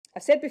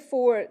I've said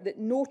before that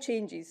no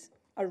changes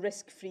are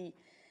risk-free,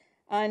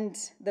 and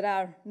there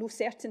are no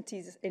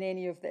certainties in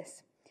any of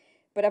this.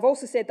 But I've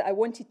also said that I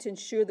wanted to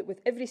ensure that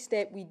with every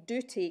step we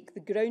do take,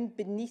 the ground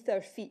beneath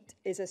our feet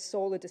is as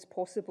solid as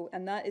possible,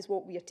 and that is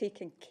what we are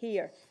taking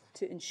care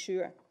to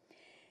ensure.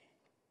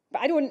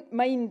 But I don't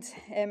mind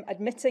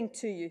admitting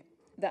to you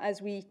that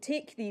as we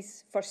take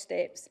these first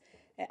steps,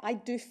 I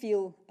do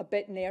feel a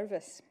bit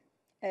nervous.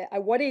 I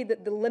worry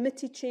that the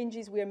limited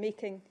changes we are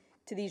making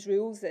to these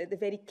rules, the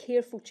very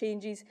careful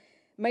changes,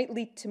 might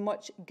lead to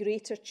much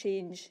greater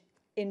change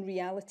in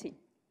reality.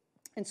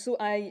 And so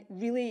I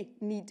really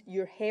need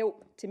your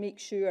help to make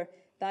sure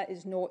that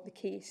is not the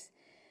case.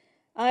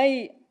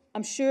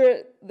 I'm sure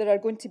there are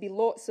going to be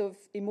lots of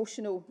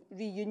emotional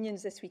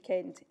reunions this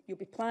weekend. You'll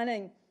be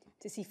planning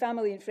to see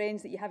family and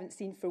friends that you haven't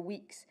seen for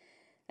weeks.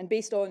 And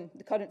based on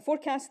the current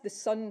forecast, the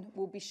sun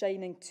will be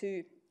shining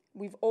too.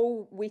 We've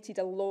all waited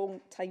a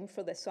long time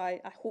for this, so I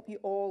hope you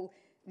all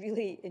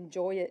really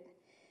enjoy it.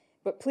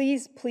 But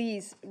please,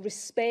 please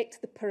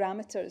respect the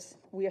parameters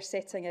we are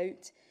setting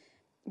out.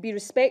 Be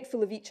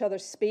respectful of each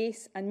other's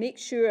space and make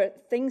sure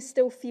things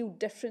still feel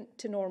different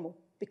to normal,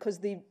 because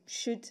they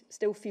should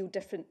still feel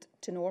different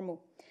to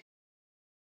normal.